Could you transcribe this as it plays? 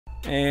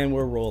And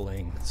we're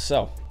rolling.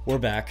 So we're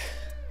back.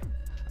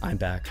 I'm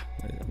back,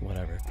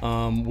 whatever.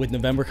 With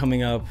November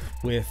coming up,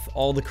 with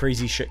all the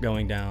crazy shit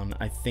going down,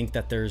 I think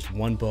that there's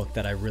one book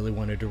that I really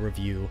wanted to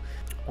review.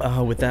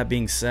 With that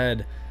being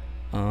said,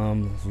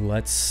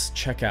 let's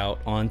check out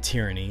on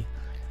Tyranny,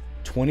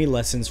 20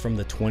 Lessons from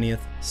the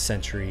 20th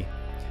Century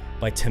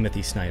by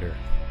Timothy Snyder.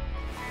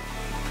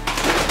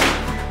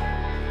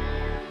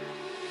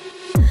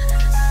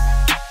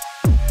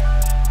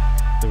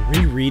 The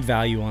reread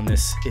value on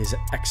this is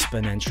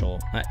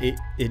exponential.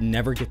 It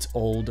never gets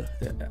old.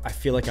 I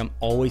feel like I'm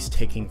always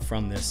taking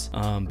from this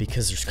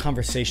because there's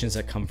conversations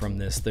that come from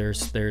this.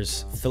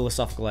 There's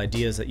philosophical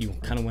ideas that you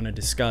kind of want to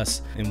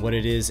discuss and what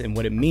it is and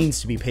what it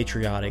means to be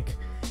patriotic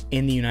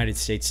in the United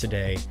States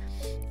today.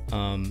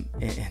 And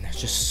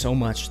there's just so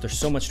much. There's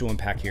so much to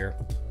unpack here.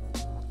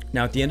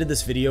 Now, at the end of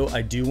this video,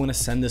 I do want to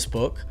send this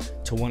book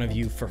to one of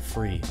you for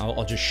free.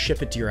 I'll just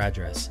ship it to your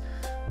address.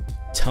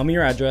 Tell me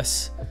your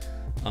address.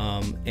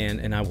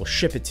 And I will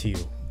ship it to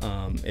you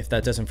if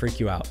that doesn't freak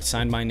you out.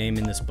 Sign my name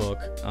in this book,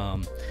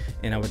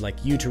 and I would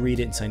like you to read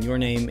it and sign your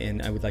name,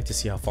 and I would like to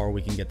see how far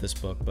we can get this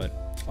book,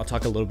 but I'll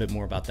talk a little bit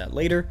more about that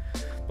later.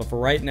 But for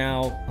right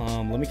now,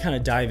 let me kind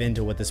of dive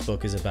into what this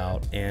book is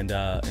about, and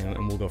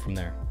we'll go from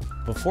there.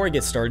 Before I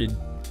get started,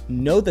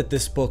 know that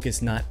this book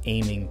is not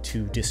aiming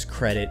to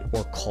discredit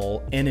or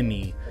call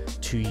enemy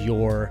to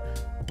your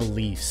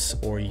beliefs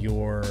or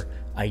your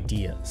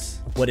ideas.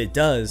 What it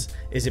does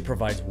is it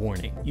provides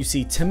warning. You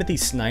see, Timothy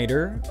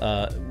Snyder,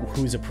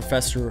 who's a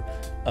professor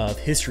of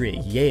history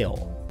at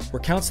Yale,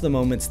 recounts the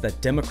moments that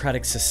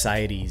democratic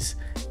societies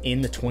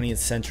in the 20th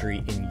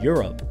century in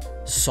Europe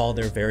saw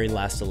their very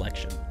last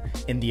election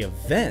and the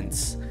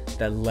events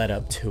that led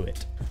up to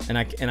it. And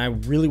I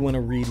really want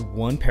to read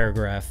one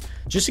paragraph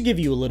just to give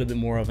you a little bit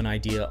more of an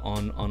idea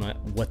on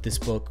what this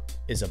book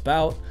is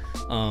about,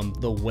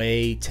 the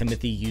way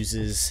Timothy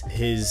uses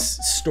his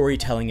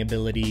storytelling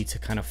ability to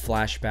kind of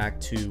flash back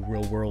to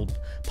real world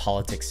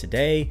politics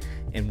today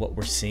and what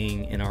we're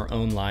seeing in our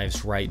own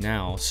lives right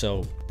now.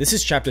 So this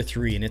is chapter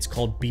 3, and it's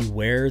called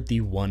Beware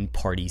the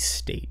One-Party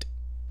State.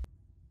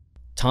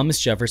 Thomas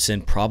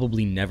Jefferson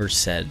probably never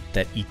said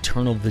that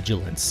eternal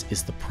vigilance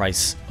is the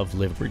price of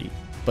liberty,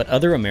 but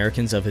other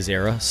Americans of his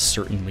era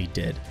certainly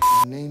did.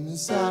 My name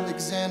is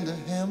Alexander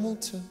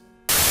Hamilton.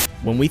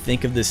 When we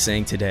think of this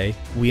saying today,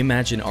 we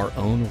imagine our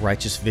own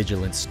righteous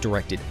vigilance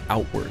directed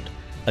outward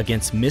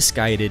against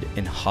misguided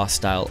and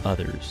hostile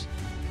others.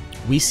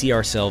 We see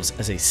ourselves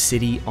as a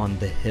city on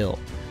the hill,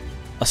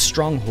 a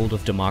stronghold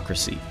of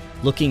democracy,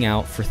 looking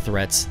out for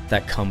threats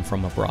that come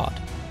from abroad.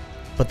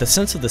 But the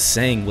sense of the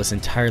saying was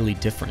entirely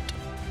different.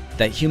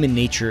 That human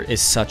nature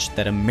is such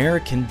that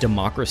American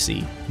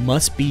democracy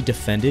must be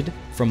defended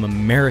from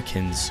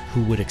Americans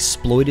who would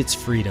exploit its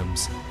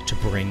freedoms to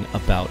bring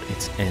about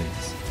its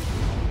ends.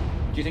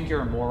 Do you think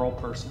you're a moral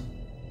person?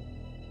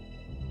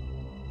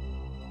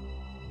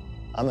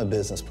 I'm a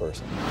business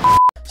person.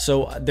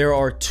 So there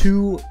are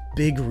two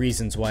big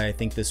reasons why I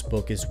think this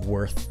book is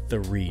worth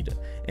the read.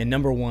 And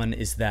number one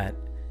is that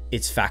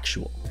it's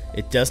factual.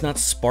 It does not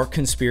spark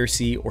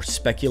conspiracy or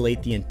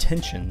speculate the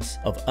intentions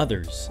of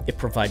others. It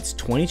provides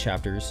 20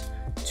 chapters,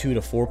 2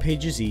 to 4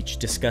 pages each,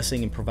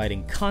 discussing and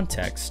providing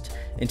context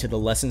into the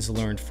lessons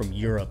learned from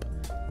Europe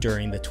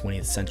during the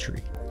 20th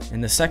century.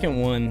 And the second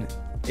one,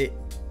 it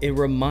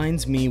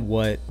reminds me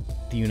what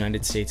the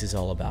United States is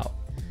all about.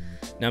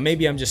 Now,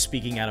 maybe I'm just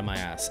speaking out of my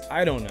ass.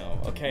 I don't know,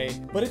 okay?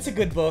 But it's a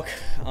good book.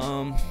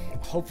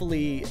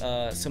 Hopefully,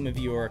 some of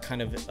you are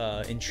kind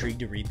of intrigued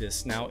to read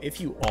this. Now,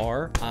 if you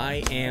are,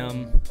 I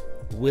am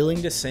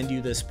willing to send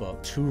you this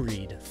book to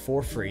read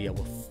for free.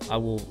 I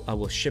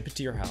will ship it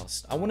to your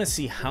house. I want to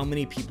see how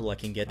many people I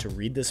can get to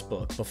read this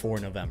book before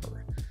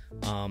November.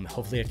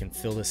 Hopefully, I can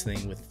fill this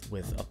thing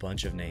with a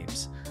bunch of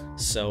names.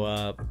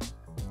 So,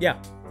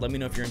 yeah, let me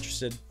know if you're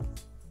interested.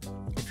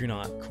 If you're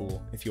not,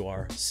 cool. If you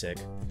are, sick.